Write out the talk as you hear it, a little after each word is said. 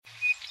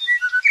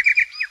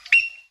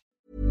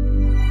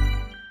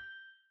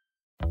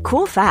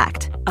Cool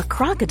fact, a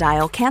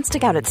crocodile can't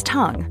stick out its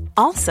tongue.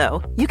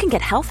 Also, you can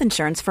get health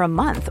insurance for a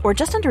month or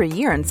just under a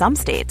year in some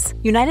states.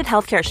 United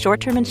Healthcare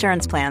short-term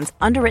insurance plans,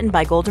 underwritten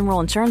by Golden Rule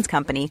Insurance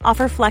Company,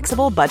 offer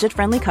flexible,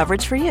 budget-friendly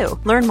coverage for you.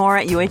 Learn more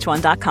at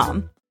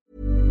uh1.com.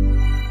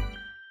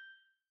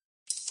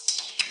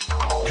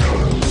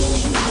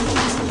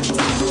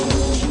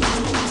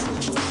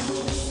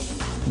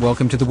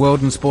 Welcome to the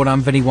World in Sport. I'm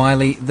Vinnie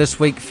Wiley.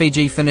 This week,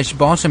 Fiji finished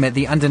bottom at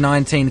the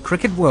Under-19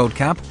 Cricket World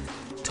Cup.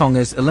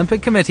 Tonga's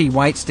Olympic Committee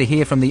waits to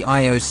hear from the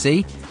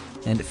IOC,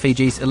 and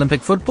Fiji's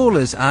Olympic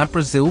footballers are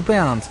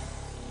Brazil-bound.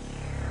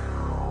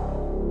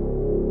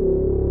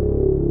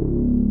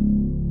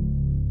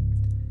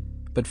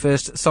 But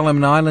first,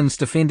 Solomon Islands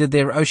defended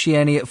their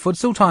Oceania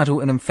Futsal title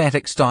in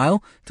emphatic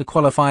style to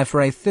qualify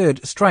for a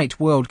third straight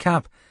World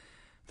Cup.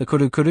 The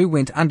Kurukuru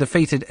went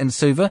undefeated in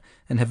Suva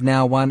and have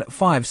now won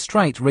 5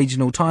 straight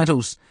regional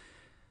titles.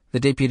 The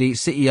Deputy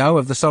CEO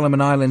of the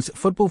Solomon Islands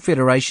Football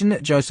Federation,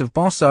 Joseph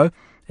Bosso,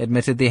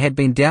 admitted there had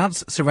been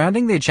doubts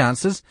surrounding their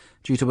chances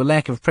due to a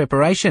lack of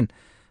preparation,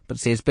 but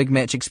says big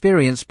match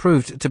experience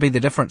proved to be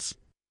the difference.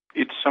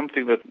 It's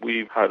something that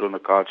we've had on the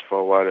cards for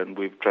a while, and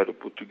we've tried to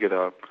put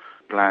together a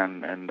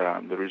plan and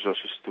the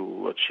resources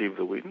to achieve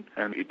the win.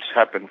 And it's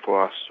happened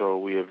for us, so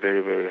we are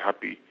very, very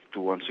happy to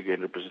once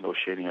again represent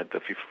Oceania at the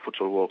FIFA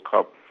Futsal World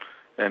Cup.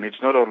 And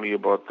it's not only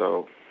about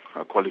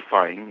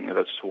qualifying,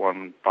 that's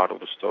one part of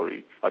the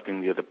story. I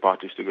think the other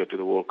part is to get to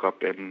the World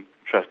Cup and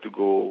try to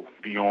go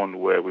beyond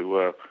where we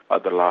were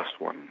at the last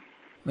one.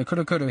 The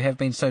Kurukuru have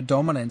been so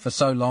dominant for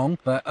so long,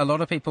 but a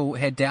lot of people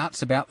had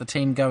doubts about the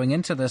team going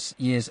into this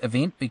year's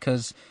event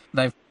because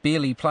they've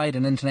barely played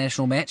an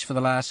international match for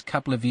the last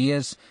couple of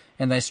years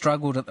and they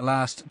struggled at the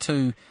last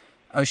 2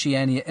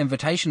 Oceania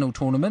Invitational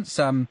tournaments.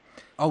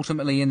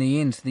 Ultimately, in the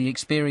end, the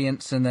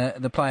experience and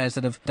the players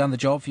that have done the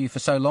job for you for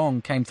so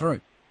long came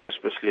through.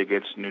 Especially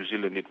against New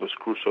Zealand, it was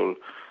crucial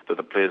that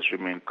the players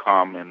remain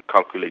calm and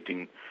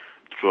calculating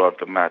throughout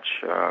the match.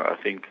 I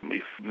think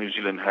if New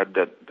Zealand had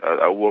that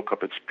a World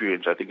Cup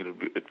experience, I think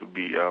it would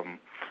be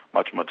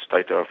much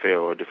tighter affair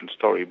or a different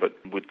story. But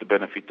with the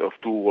benefit of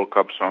 2 World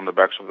Cups on the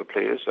backs of the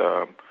players,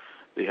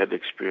 they had the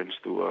experience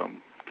to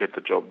get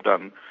the job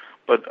done.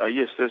 But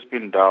yes, there's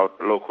been doubt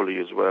locally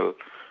as well.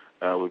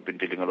 We've been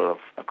dealing a lot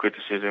of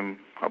criticism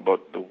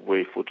about the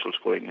way futsal's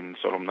going in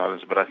Solomon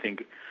Islands, but I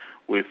think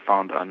we've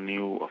found a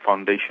new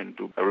foundation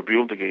to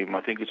rebuild the game.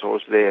 I think it's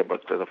always there,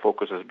 but the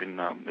focus has been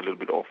a little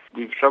bit off.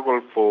 We've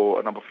struggled for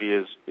a number of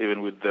years,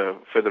 even with the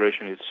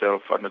federation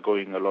itself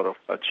undergoing a lot of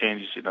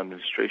changes in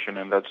administration,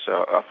 and that's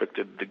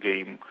affected the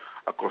game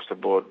across the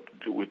board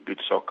with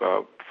beach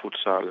soccer,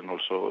 futsal, and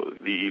also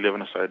the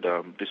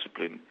 11-a-side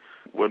discipline.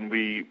 When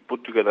we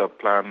put together a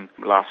plan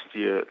last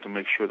year to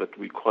make sure that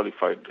we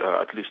qualified,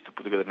 at least to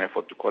put together an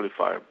effort to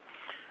qualify,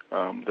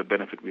 the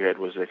benefit we had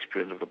was the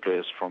experience of the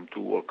players from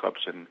 2 World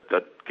Cups, and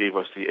that gave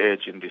us the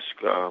edge in this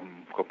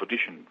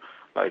competition.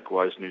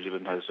 Likewise, New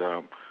Zealand has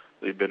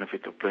the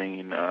benefit of playing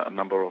in a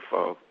number of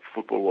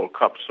football World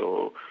Cups,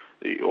 so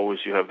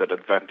you have that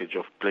advantage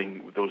of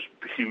playing those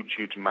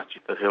huge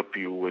matches that help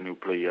you when you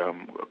play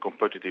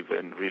competitive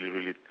and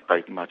really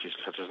tight matches,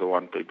 such as the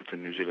one played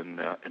between New Zealand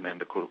and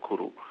the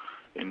Kurukuru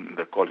in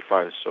the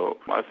qualifiers. So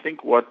I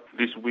think what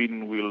this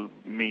win will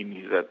mean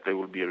is that there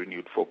will be a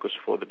renewed focus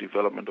for the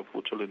development of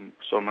futsal in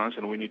Solomon Islands,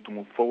 and we need to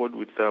move forward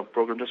with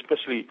programs,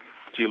 especially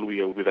till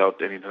we are without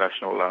an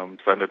international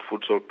standard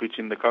futsal pitch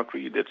in the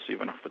country. That's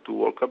even after 2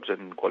 World Cups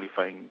and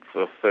qualifying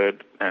for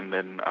 3rd and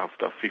then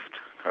after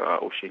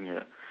 5th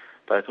Oceania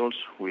titles.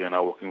 We are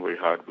now working very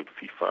hard with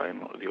FIFA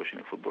and the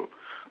Oceania Football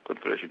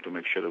Confederation to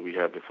make sure that we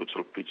have a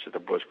futsal pitch that the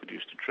boys could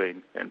use to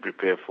train and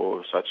prepare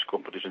for such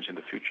competitions in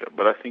the future.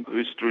 But I think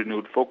this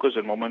renewed focus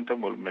and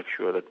momentum will make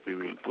sure that we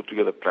will put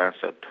together plans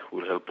that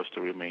will help us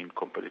to remain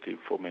competitive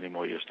for many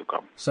more years to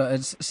come. So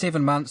it's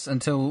 7 months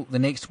until the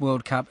next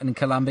World Cup in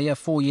Colombia.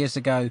 4 years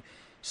ago,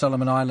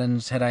 Solomon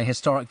Islands had a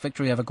historic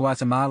victory over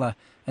Guatemala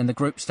in the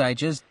group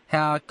stages.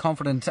 How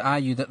confident are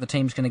you that the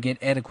team's going to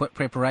get adequate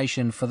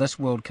preparation for this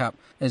World Cup?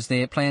 Is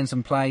there plans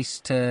in place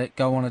to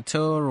go on a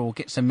tour or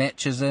get some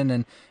matches in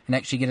and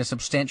actually get a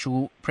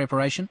substantial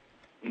preparation?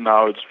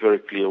 Now it's very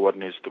clear what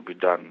needs to be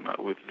done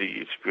with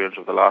the experience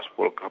of the last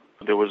World Cup.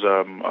 There was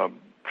a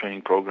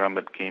training program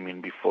that came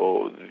in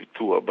before the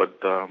tour,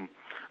 but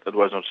that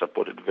was not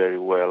supported very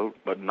well.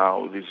 But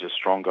now there's a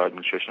stronger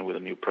administration with a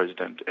new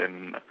president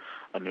and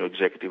a new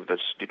executive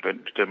that's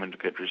determined to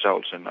get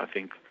results, and I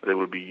think there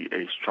will be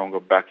a stronger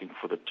backing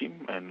for the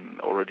team.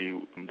 And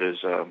already there's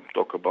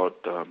talk about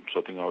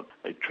sorting out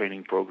a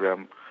training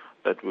program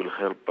that will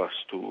help us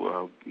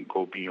to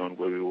go beyond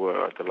where we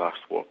were at the last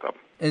World Cup.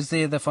 Is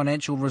there the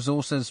financial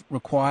resources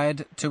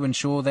required to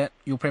ensure that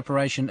your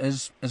preparation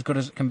is as good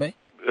as it can be?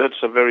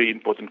 That's a very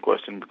important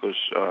question because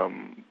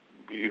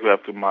you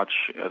have to match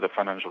the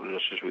financial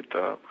resources with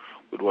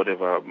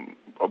whatever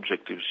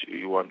objectives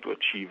you want to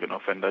achieve, and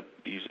often that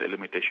is a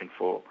limitation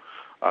for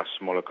us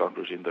smaller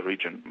countries in the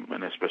region,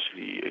 and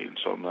especially in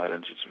Solomon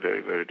Islands, it's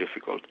very, very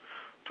difficult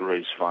to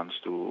raise funds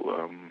to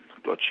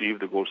achieve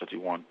the goals that you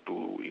want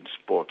to in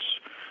sports.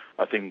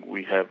 I think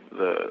we have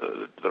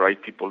the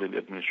right people in the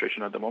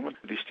administration at the moment.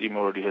 This team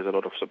already has a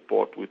lot of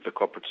support with the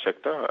corporate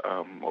sector.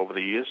 Over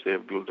the years, they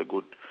have built a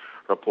good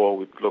rapport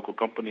with local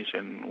companies,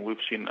 and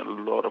we've seen a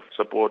lot of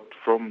support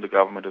from the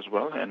government as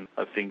well. And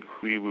I think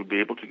we will be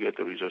able to get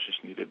the resources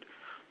needed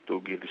to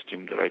give this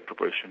team the right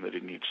preparation that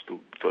it needs to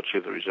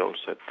achieve the results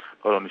that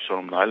not only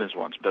Solomon Islands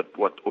wants, but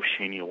what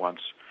Oceania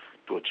wants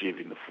to achieve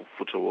in the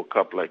Futsal World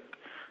Cup, like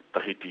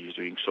Tahiti is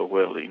doing so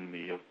well in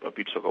the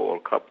Beach Soccer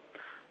World Cup.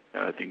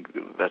 And I think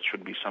that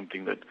should be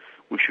something that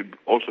we should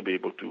also be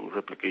able to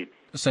replicate.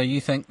 So you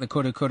think the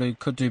Kuru Kuru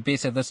could do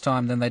better this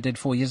time than they did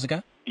 4 years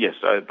ago? Yes,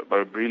 I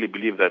really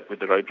believe that with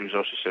the right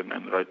resources and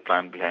the right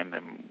plan behind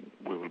them,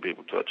 we will be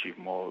able to achieve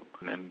more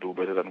and do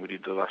better than we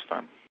did the last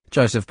time.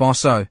 Joseph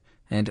Bosso.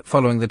 And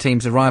following the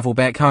team's arrival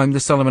back home, the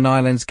Solomon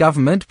Islands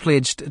government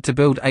pledged to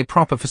build a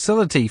proper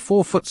facility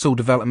for futsal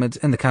development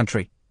in the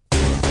country.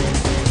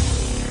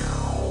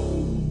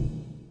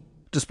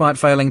 Despite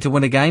failing to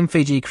win a game,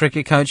 Fiji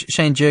cricket coach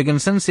Shane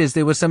Jurgensen says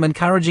there were some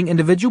encouraging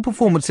individual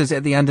performances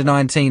at the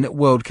Under-19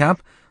 World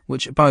Cup,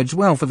 which bodes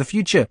well for the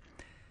future.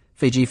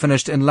 Fiji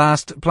finished in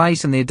last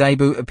place in their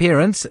debut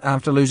appearance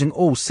after losing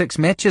all 6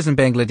 matches in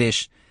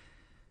Bangladesh.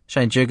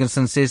 Shane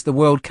Jurgensen says the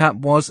World Cup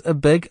was a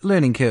big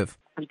learning curve.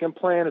 You can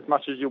plan as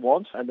much as you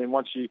want, and then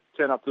once you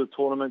turn up to the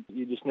tournament,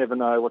 you just never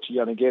know what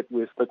you're going to get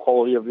with the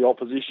quality of the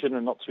opposition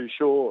and not too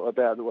sure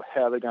about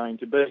how they're going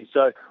to be.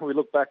 So we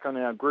look back on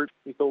our group,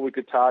 we thought we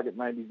could target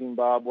maybe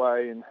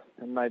Zimbabwe and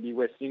maybe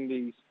West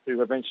Indies,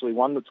 who eventually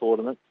won the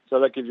tournament. So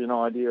that gives you an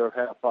idea of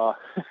how far,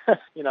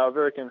 I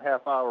reckon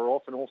how far we're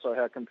off, and also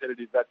how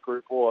competitive that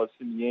group was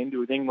in the end.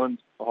 With England,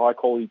 a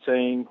high-quality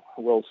team,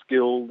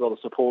 well-skilled, a lot of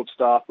support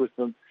staff with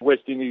them.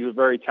 West Indies were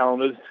very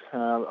talented. They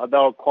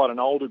were quite an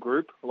older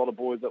group, a lot of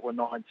boys that were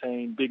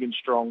 19, big and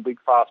strong, big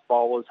fast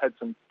bowlers, had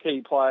some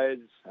key players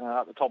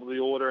at the top of the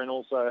order, and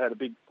also had a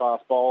big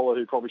fast bowler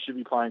who probably should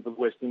be playing for the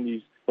West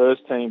Indies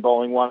first team,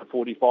 bowling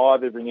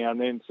 145 every now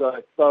and then. So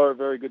they were a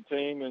very good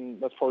team,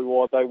 and that's probably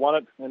why they won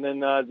it. And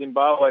then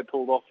Zimbabwe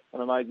pulled off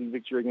an amazing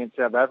victory against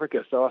South Africa.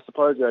 So I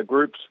suppose our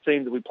groups,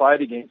 teams that we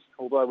played against,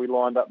 although we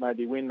lined up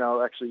maybe win, they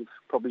were actually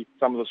probably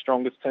some of the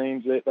strongest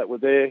teams that were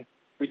there.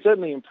 We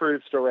certainly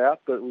improved throughout,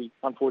 but we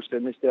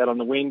unfortunately missed out on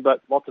the win, but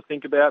lot to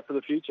think about for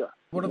the future.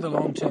 What are the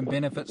long-term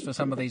benefits for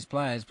some of these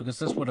players? Because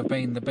this would have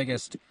been the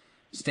biggest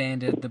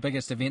standard, the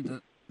biggest event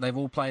that they've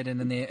all played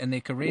in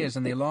their careers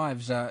and their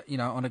lives,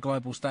 on a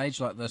global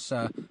stage like this.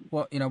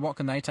 What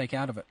can they take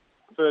out of it?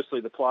 Firstly,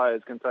 the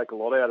players can take a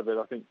lot out of it.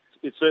 I think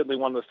it's certainly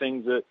one of the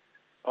things that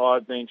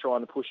I've been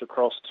trying to push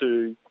across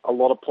to a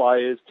lot of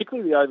players,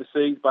 particularly the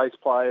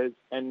overseas-based players.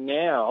 And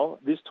now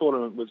this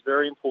tournament was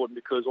very important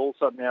because all of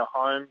a sudden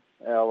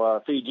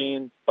our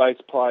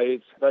Fijian-based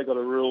players, they got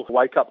a real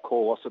wake-up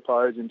call, I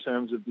suppose, in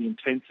terms of the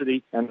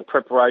intensity and the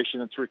preparation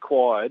that's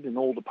required in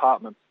all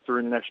departments for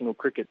international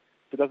cricket.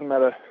 It doesn't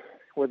matter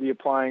whether you're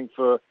playing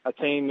for a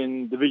team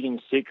in Division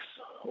 6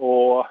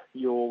 or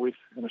you're with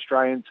an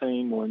Australian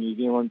team or a New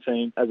Zealand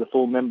team as a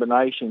full member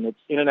nation.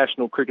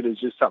 International cricket is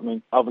just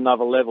something of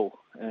another level,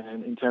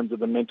 and in terms of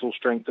the mental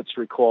strength that's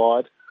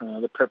required,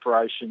 the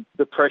preparation,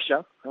 the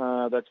pressure,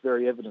 that's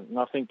very evident. And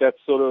I think that's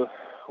sort of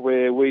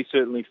where we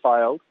certainly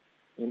failed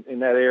in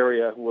that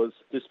area, was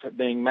just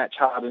being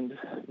match-hardened,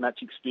 match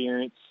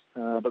experience,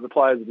 but the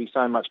players will be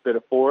so much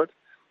better for it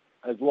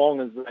as long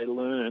as they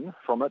learn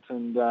from it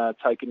and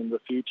take it into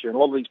the future. And a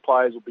lot of these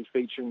players will be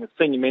featuring the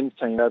senior men's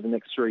team over the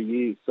next 3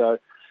 years. So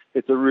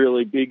it's a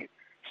really big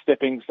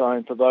stepping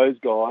stone for those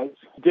guys.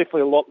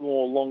 Definitely a lot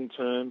more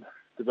long-term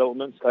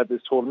developments at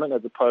this tournament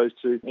as opposed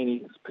to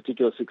any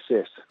particular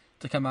success.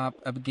 To come up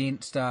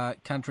against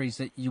countries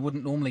that you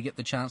wouldn't normally get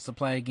the chance to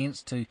play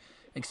against, to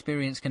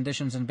experience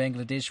conditions in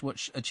Bangladesh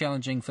which are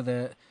challenging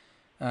for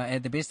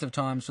at the best of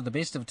times for the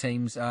best of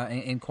teams,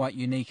 and quite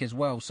unique as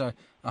well. So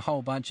a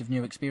whole bunch of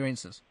new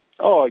experiences.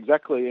 Oh,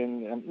 exactly.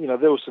 And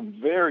there were some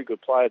very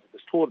good players at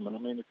this tournament. I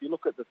mean, if you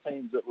look at the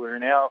teams that were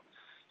in our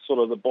sort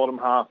of the bottom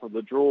half of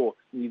the draw,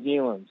 New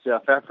Zealand,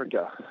 South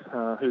Africa,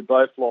 who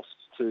both lost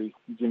to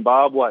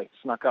Zimbabwe,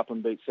 snuck up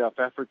and beat South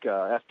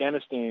Africa.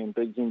 Afghanistan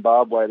beat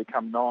Zimbabwe to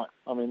come ninth.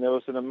 I mean, there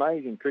were some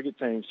amazing cricket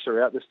teams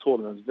throughout this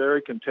tournament. It was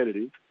very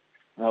competitive.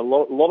 A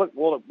lot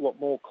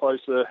more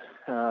closer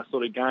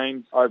sort of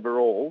games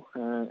overall,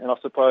 and I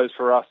suppose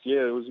for us,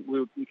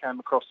 we came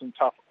across some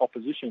tough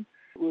opposition.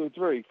 We were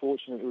very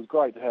fortunate. It was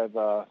great to have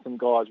some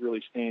guys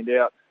really stand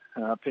out.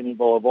 Penny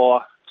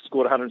Bolivar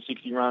scored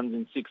 160 runs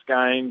in 6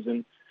 games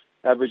and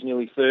averaged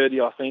nearly 30,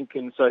 I think,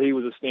 and so he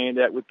was a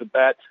standout with the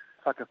bat.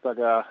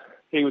 Whakataka,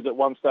 he was at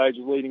one stage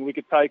a leading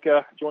wicket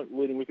taker, joint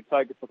leading wicket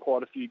taker for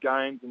quite a few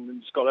games, and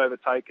then just got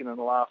overtaken in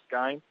the last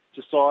game.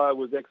 Josiah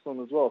was excellent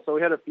as well. So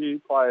we had a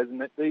few players,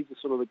 and these are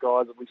sort of the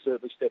guys that we're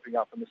certainly stepping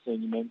up in the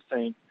senior men's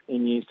team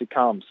in years to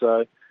come.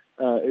 So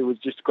it was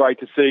just great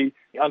to see.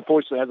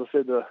 Unfortunately, as I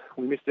said,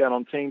 we missed out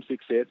on team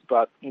success,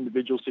 but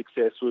individual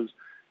success was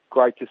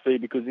great to see,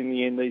 because in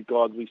the end, these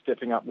guys will be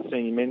stepping up the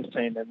senior men's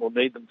team, and we'll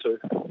need them to.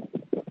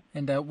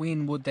 And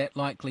when would that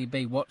likely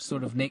be? What's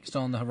sort of next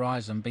on the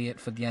horizon, be it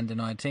for the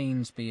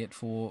under-19s, be it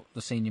for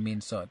the senior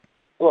men's side?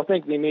 Well, I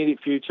think the immediate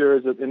future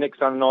is at the next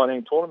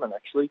under-19 tournament,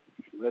 actually.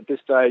 At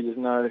this stage,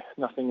 there's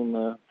nothing in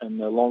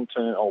the long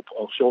term or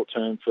short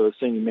term for the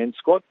senior men's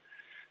squad.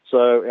 So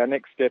our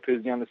next step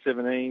is the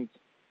under-17s,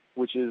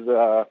 which is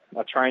a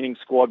training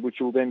squad, which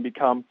will then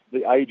become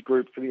the age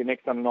group for the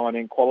next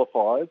under-19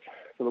 qualifiers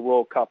for the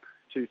World Cup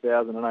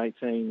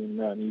 2018 in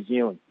New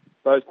Zealand.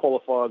 Those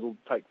qualifiers will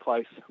take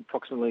place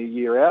approximately a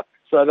year out.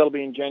 So that'll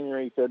be in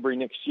January, February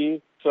next year.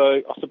 So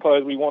I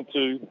suppose we want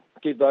to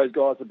give those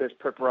guys the best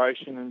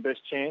preparation and best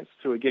chance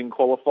to again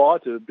qualify,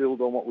 to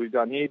build on what we've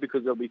done here,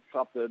 because there'll be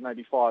up to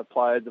maybe 5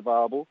 players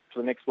available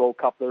for the next World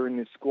Cup that are in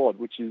this squad,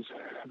 which is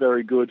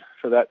very good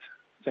for that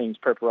team's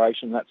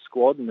preparation, that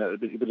squad, and a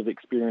bit of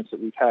experience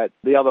that we've had.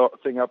 The other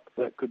thing up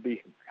that could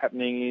be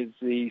happening is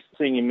the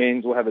senior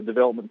men's will have a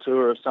development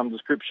tour of some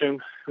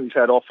description. We've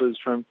had offers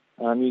from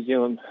New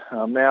Zealand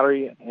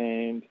Maori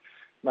and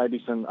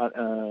maybe some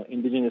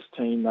Indigenous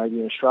team maybe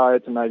in Australia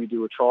to maybe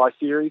do a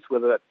tri-series,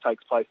 whether that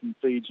takes place in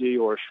Fiji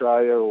or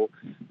Australia or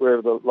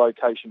wherever the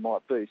location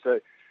might be. So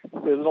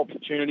there's an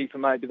opportunity for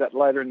maybe that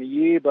later in the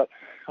year, but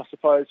I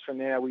suppose for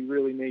now we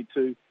really need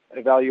to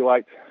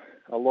evaluate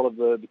a lot of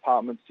the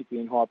departments,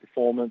 particularly in high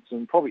performance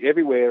and probably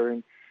everywhere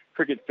in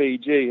Cricket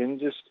Fiji, and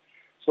just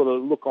sort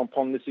of look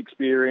upon this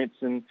experience.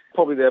 And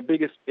probably our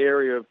biggest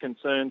area of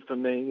concern for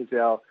me is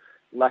our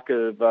lack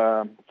of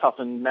tough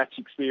and match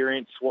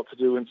experience, what to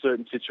do in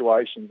certain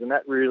situations. And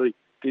that really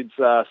did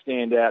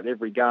stand out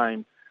every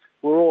game.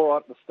 We're all right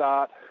at the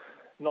start,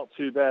 not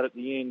too bad at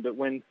the end, but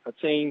when a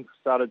team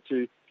started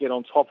to get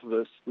on top of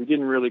us, we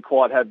didn't really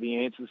quite have the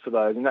answers for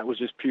those, and that was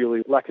just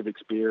purely lack of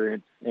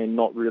experience and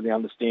not really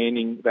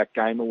understanding that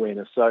game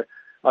awareness. So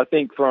I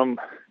think from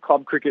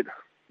club cricket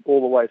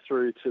all the way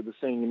through to the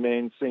senior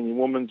men's, senior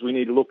women's, we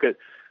need to look at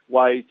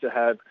ways to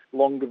have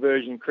longer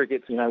version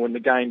cricket. You know, when the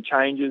game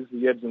changes,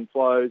 the ebbs and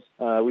flows,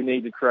 we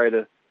need to create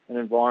an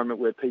environment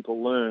where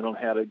people learn on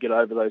how to get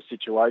over those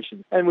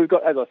situations. And we've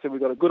got, as I said, we've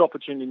got a good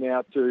opportunity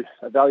now to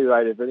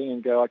evaluate everything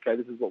and go, okay,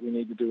 this is what we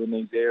need to do in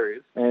these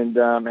areas. And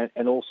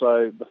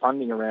also the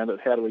funding around it,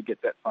 how do we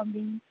get that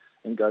funding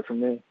and go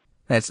from there.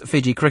 That's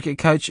Fiji cricket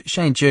coach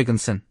Shane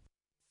Jurgensen.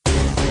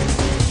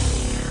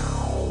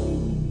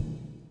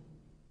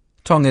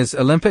 Tonga's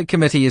Olympic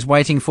Committee is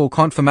waiting for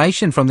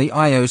confirmation from the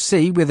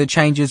IOC whether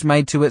changes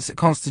made to its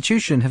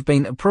constitution have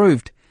been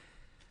approved.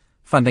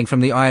 Funding from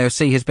the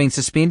IOC has been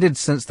suspended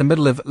since the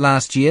middle of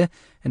last year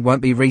and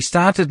won't be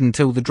restarted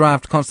until the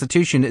draft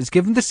constitution is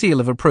given the seal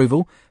of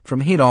approval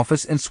from head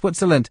office in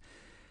Switzerland.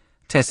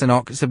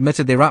 Tassenok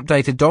submitted their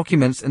updated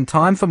documents in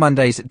time for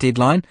Monday's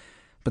deadline,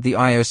 but the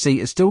IOC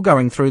is still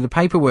going through the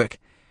paperwork.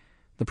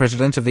 The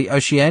president of the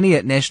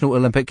Oceania National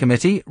Olympic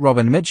Committee,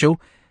 Robin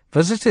Mitchell,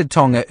 visited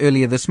Tonga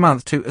earlier this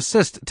month to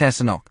assist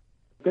Tassenok.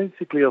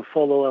 Basically a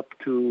follow-up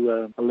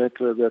to a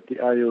letter that the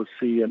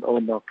IOC and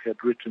ONOC had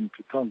written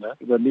to Tonga,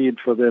 the need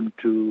for them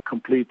to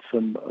complete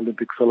some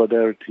Olympic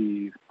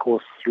solidarity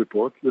course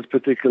reports. This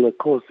particular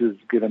course is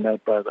given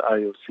out by the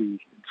IOC in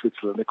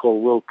Switzerland. They're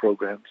called World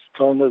Programs.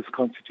 Tonga's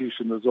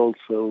constitution was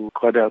also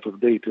quite out of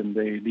date and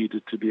they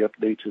needed to be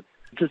updated.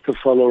 Just a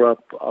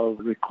follow-up of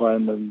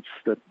requirements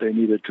that they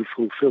needed to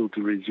fulfill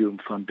to resume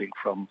funding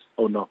from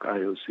ONOC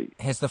IOC.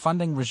 Has the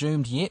funding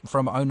resumed yet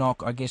from ONOC,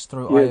 I guess,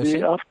 through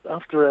IOC?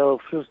 After our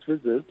first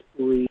visit,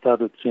 we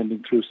started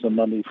sending through some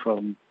money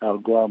from our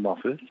Guam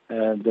office,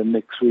 and then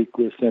next week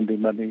we're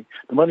sending money.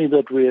 The money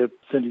that we're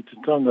sending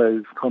to Tonga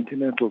is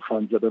continental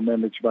funds that are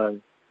managed by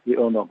the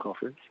ONOC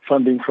office.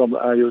 Funding from the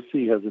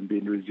IOC hasn't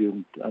been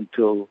resumed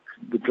until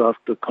the draft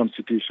of the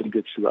constitution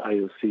gets to the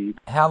IOC.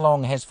 How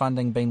long has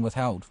funding been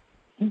withheld?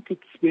 I think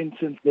it's been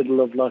since middle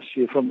of last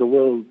year from the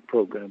World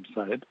Program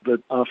side,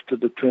 but after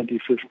the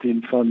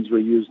 2015 funds were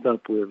used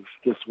up, we've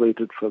just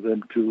waited for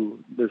them to,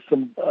 there's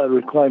some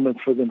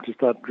requirements for them to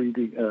start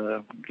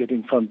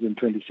getting funds in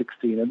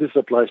 2016, and this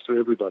applies to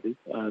everybody.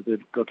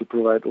 They've got to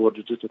provide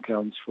audited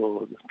accounts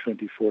for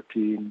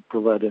 2014,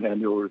 provide an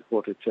annual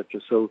report,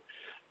 etc. So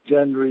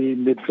January,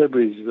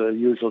 mid-February is the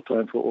usual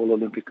time for all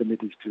Olympic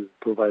committees to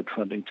provide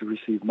funding to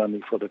receive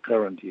money for the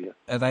current year.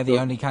 Are they the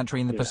only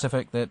country in the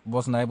Pacific that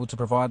wasn't able to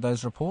provide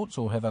those reports,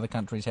 or have other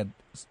countries had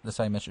the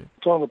same issue?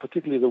 Tonga,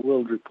 particularly the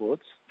world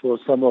reports. For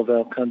some of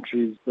our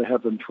countries, they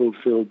haven't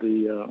fulfilled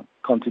the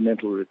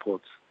continental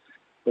reports.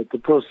 But the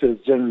process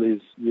generally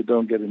is you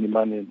don't get any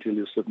money until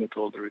you submit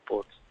all the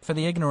reports. For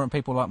the ignorant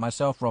people like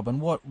myself, Robin,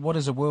 what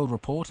is a world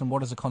report and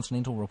what is a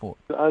continental report?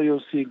 The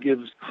IOC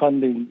gives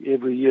funding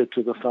every year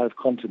to the 5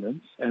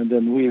 continents, and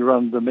then we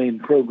run the main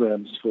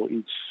programs for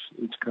each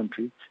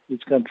country.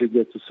 Each country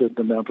gets a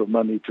certain amount of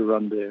money to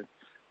run their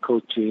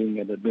coaching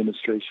and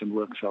administration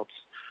workshops.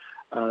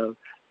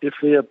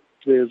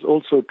 There's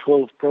also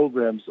 12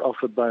 programs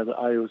offered by the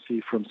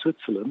IOC from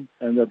Switzerland,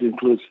 and that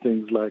includes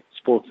things like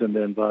sports and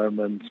the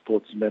environment,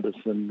 sports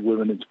medicine,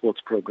 women in sports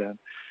program.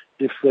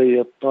 If they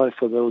apply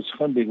for those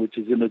funding, which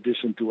is in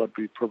addition to what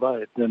we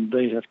provide, then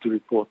they have to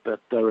report that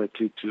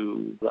directly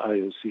to the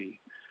IOC.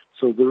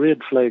 So the red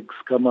flags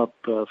come up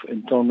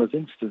in Tonga's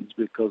instance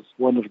because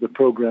one of the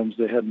programs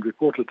they hadn't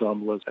reported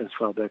on was as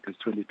far back as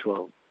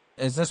 2012.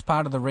 Is this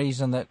part of the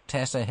reason that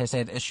TASA has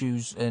had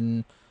issues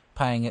in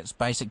paying its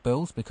basic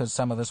bills because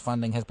some of this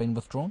funding has been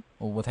withdrawn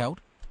or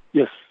withheld?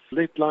 Yes.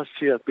 Late last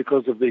year,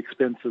 because of the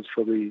expenses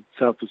for the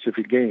South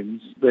Pacific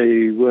Games,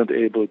 they weren't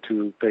able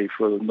to pay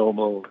for the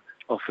normal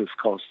office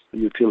costs,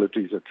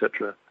 utilities,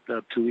 etc.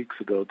 About 2 weeks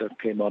ago, that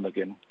came on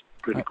again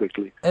pretty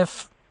quickly.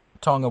 If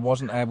Tonga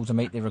wasn't able to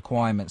meet their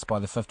requirements by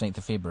the 15th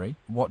of February,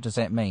 what does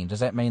that mean? Does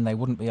that mean they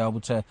wouldn't be able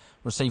to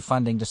receive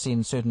funding to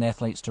send certain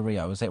athletes to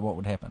Rio? Is that what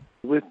would happen?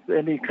 With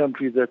any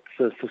country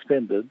that's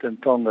suspended,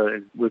 and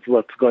Tonga, with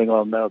what's going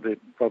on now, they're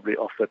probably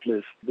off that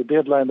list. The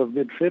deadline of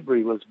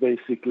mid-February was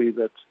basically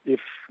that if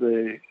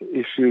the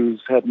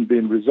issues hadn't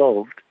been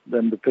resolved,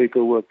 then the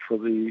paperwork for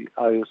the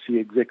IOC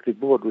Executive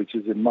Board, which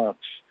is in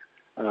March,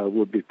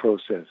 would be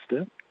processed.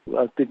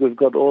 I think we've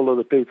got all of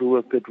the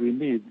paperwork that we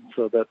need,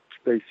 so that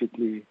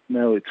basically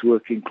now it's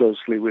working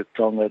closely with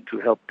Tonga to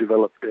help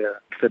develop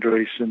their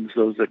federations,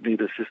 those that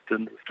need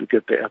assistance, to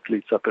get their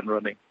athletes up and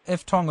running.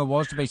 If Tonga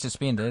was to be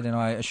suspended, and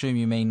I assume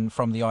you mean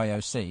from the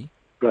IOC,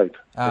 right?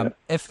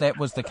 If that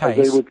was the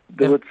case,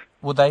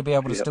 would they be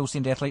able to yeah. still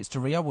send athletes to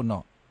Rio or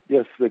not?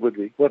 Yes, they would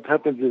be. What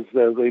happens is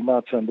they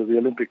march under the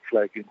Olympic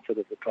flag instead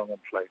of the Tongan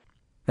flag.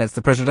 That's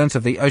the president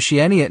of the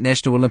Oceania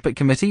National Olympic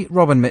Committee,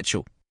 Robin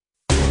Mitchell.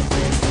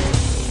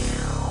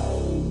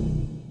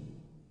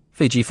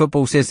 Fiji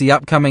football says the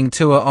upcoming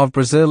tour of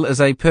Brazil is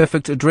a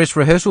perfect dress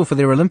rehearsal for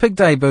their Olympic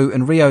debut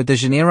in Rio de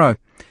Janeiro.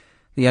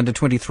 The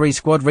under-23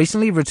 squad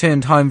recently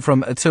returned home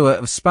from a tour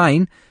of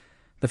Spain.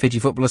 The Fiji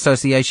Football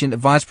Association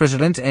Vice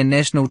President and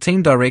National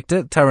Team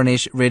Director,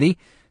 Taranesh Reddy,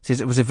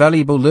 says it was a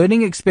valuable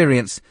learning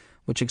experience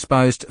which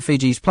exposed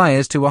Fiji's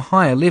players to a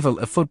higher level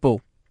of football.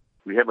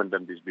 We haven't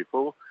done this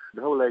before.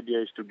 The whole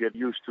idea is to get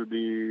used to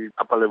the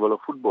upper level of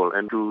football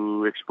and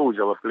to expose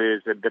our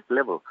players at that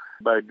level.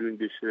 By doing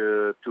this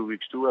 2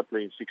 weeks tour,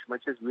 playing 6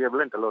 matches, we have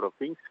learned a lot of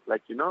things.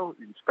 Like, in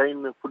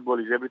Spain, football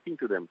is everything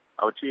to them.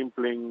 Our team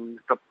playing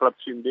top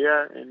clubs in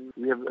there, and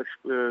we have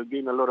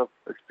gained a lot of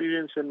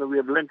experience, and we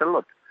have learned a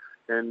lot.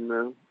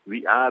 And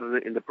we are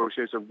in the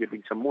process of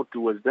getting some more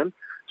tours done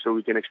so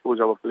we can expose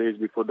our players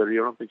before the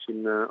Rio Olympics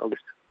in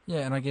August.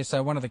 Yeah, and I guess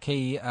one of the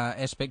key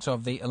aspects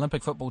of the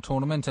Olympic football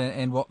tournament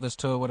and what this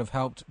tour would have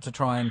helped to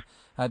try and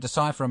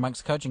decipher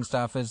amongst coaching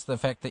staff is the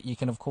fact that you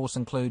can, of course,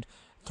 include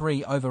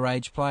 3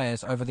 overage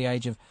players over the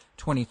age of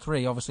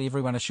 23. Obviously,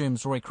 everyone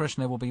assumes Roy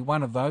Krishna will be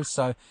one of those,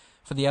 so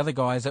for the other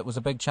guys, it was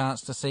a big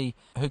chance to see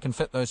who can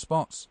fit those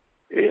spots.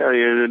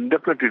 Yeah,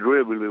 definitely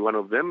Roy will be one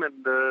of them.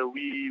 And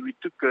we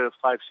took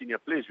 5 senior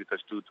players with us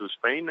to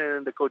Spain,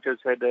 and the coaches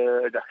had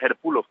a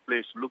pool of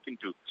players to look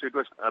into. So it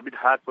was a bit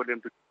hard for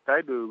them to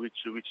decide which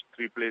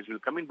 3 players will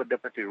come in, but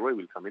definitely Roy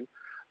will come in.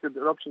 So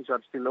the options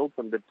are still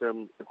open that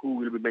who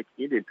will be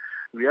making it in.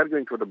 We are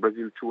going for the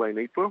Brazil tour in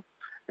April,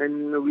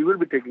 and we will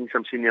be taking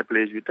some senior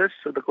players with us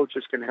so the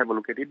coaches can have a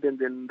look at it, and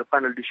then the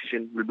final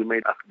decision will be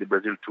made after the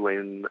Brazil tour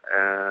in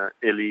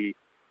early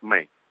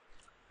May.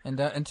 And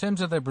in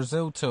terms of the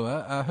Brazil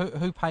tour,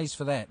 who pays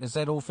for that? Is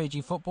that all Fiji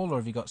football, or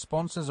have you got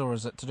sponsors, or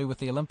is it to do with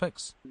the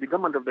Olympics? The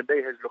government of the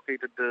day has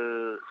located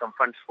some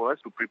funds for us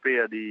to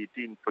prepare the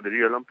team for the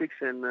Rio Olympics,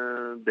 and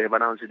they have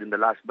announced it in the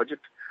last budget,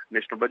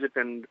 national budget,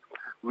 and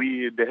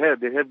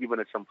they have given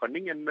us some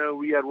funding, and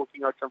we are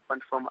working out some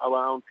funds from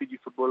our own Fiji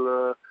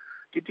football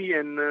kitty,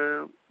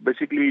 and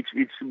basically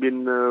it's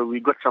been we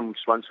got some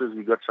sponsors,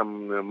 we got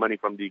some money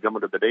from the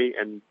government of the day,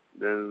 and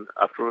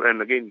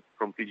again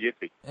from Fiji.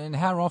 And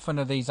how often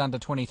are these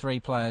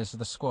under-23 players of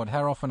the squad,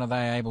 how often are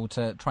they able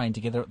to train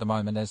together at the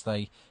moment as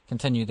they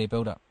continue their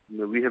build-up?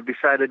 We have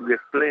decided, we have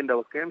planned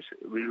our camps.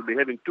 We will be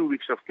having 2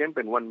 weeks of camp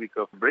and 1 week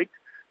of break.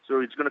 So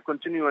it's going to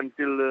continue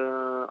until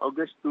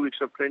August, 2 weeks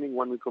of training,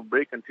 1 week of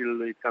break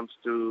until it comes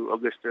to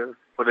August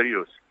for the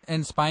Rios.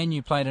 In Spain,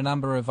 you played a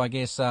number of, I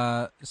guess,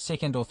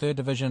 second or third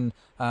division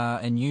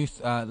and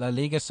youth La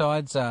Liga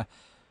sides.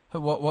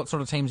 What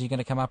sort of teams are you going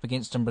to come up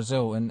against in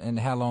Brazil, and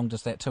how long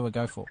does that tour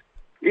go for?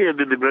 Yeah,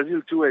 the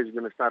Brazil tour is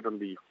going to start on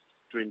the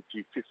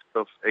 25th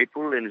of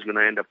April and it's going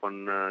to end up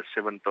on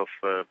 7th of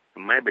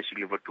May,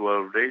 basically for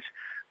 12 days.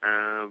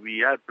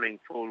 We are playing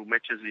 4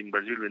 matches in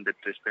Brazil in the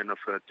span of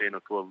 10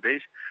 or 12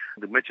 days.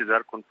 The matches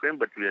are confirmed,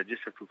 but we are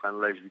just have to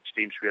finalize which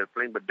teams we are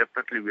playing. But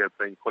definitely we are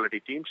playing quality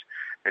teams,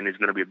 and it's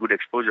going to be a good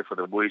exposure for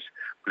the boys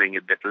playing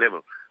at that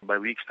level. By a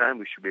week's time,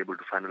 we should be able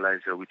to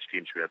finalize which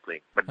teams we are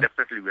playing. But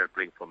definitely we are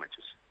playing 4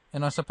 matches.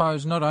 And I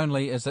suppose not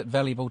only is it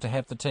valuable to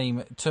have the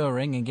team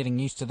touring and getting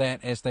used to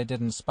that as they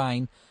did in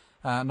Spain,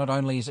 not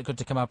only is it good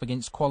to come up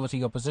against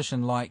quality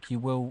opposition like you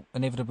will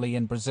inevitably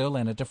in Brazil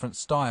and a different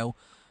style,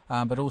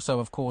 but also,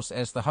 of course,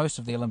 as the host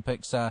of the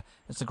Olympics,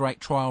 it's a great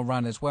trial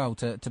run as well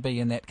to be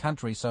in that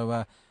country.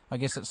 So I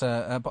guess it's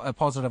a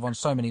positive on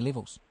so many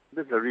levels.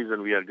 That's the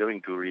reason we are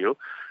going to Rio.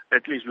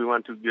 At least we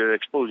want to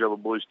expose our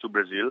boys to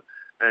Brazil.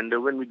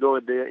 And when we go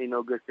there in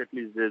August, at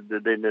least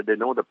they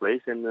know the place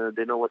and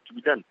they know what to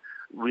be done.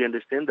 We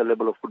understand the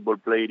level of football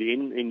played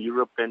in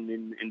Europe and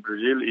in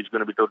Brazil is going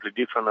to be totally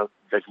different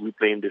that we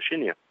play in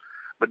Oceania.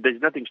 But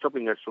there's nothing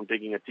stopping us from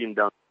taking a team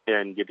down there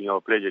and getting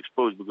our players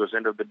exposed, because at the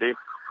end of the day,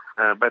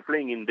 by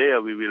playing in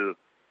there, we will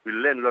we'll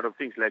learn a lot of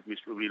things like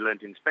we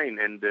learned in Spain.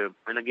 And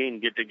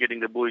again, getting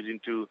the boys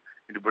into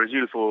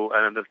Brazil for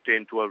another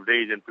 10, 12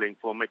 days and playing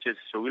 4 matches.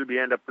 So we'll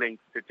end up playing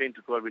 10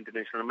 to 12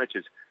 international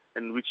matches,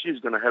 and which is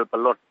going to help a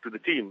lot to the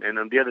team.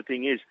 And the other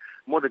thing is,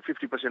 more than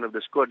 50% of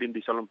the squad in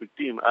this Olympic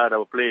team are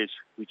our players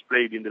which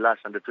played in the last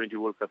Under-20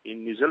 World Cup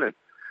in New Zealand.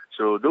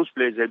 So those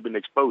players have been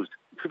exposed.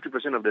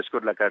 50% of the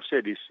squad, like I've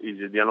said, is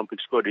the Olympic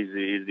squad, is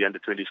the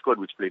Under-20 squad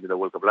which played in the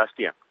World Cup last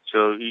year.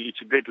 So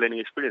it's a great learning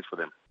experience for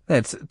them.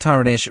 That's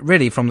Taranesh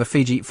Reddy from the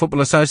Fiji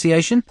Football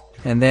Association.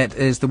 And that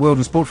is the World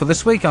in Sport for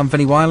this week. I'm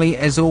Vinnie Wiley.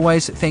 As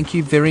always, thank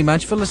you very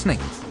much for listening.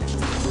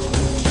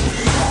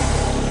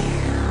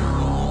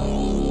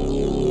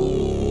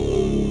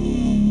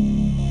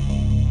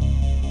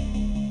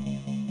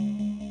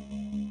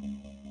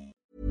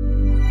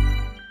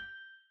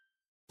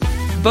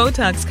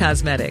 Botox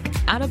Cosmetic,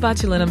 out of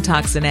botulinum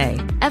toxin A,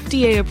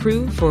 FDA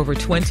approved for over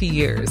 20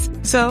 years.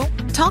 So,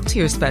 talk to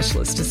your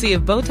specialist to see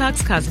if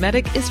Botox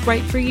Cosmetic is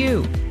right for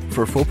you.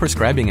 For full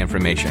prescribing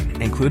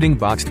information, including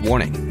boxed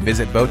warning,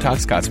 visit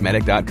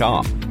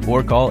BotoxCosmetic.com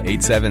or call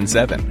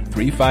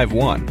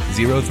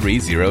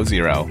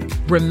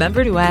 877-351-0300.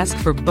 Remember to ask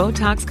for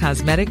Botox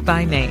Cosmetic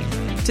by name.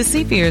 To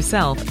see for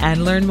yourself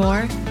and learn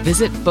more,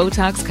 visit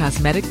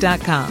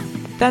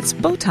BotoxCosmetic.com. That's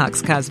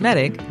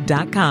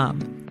BotoxCosmetic.com.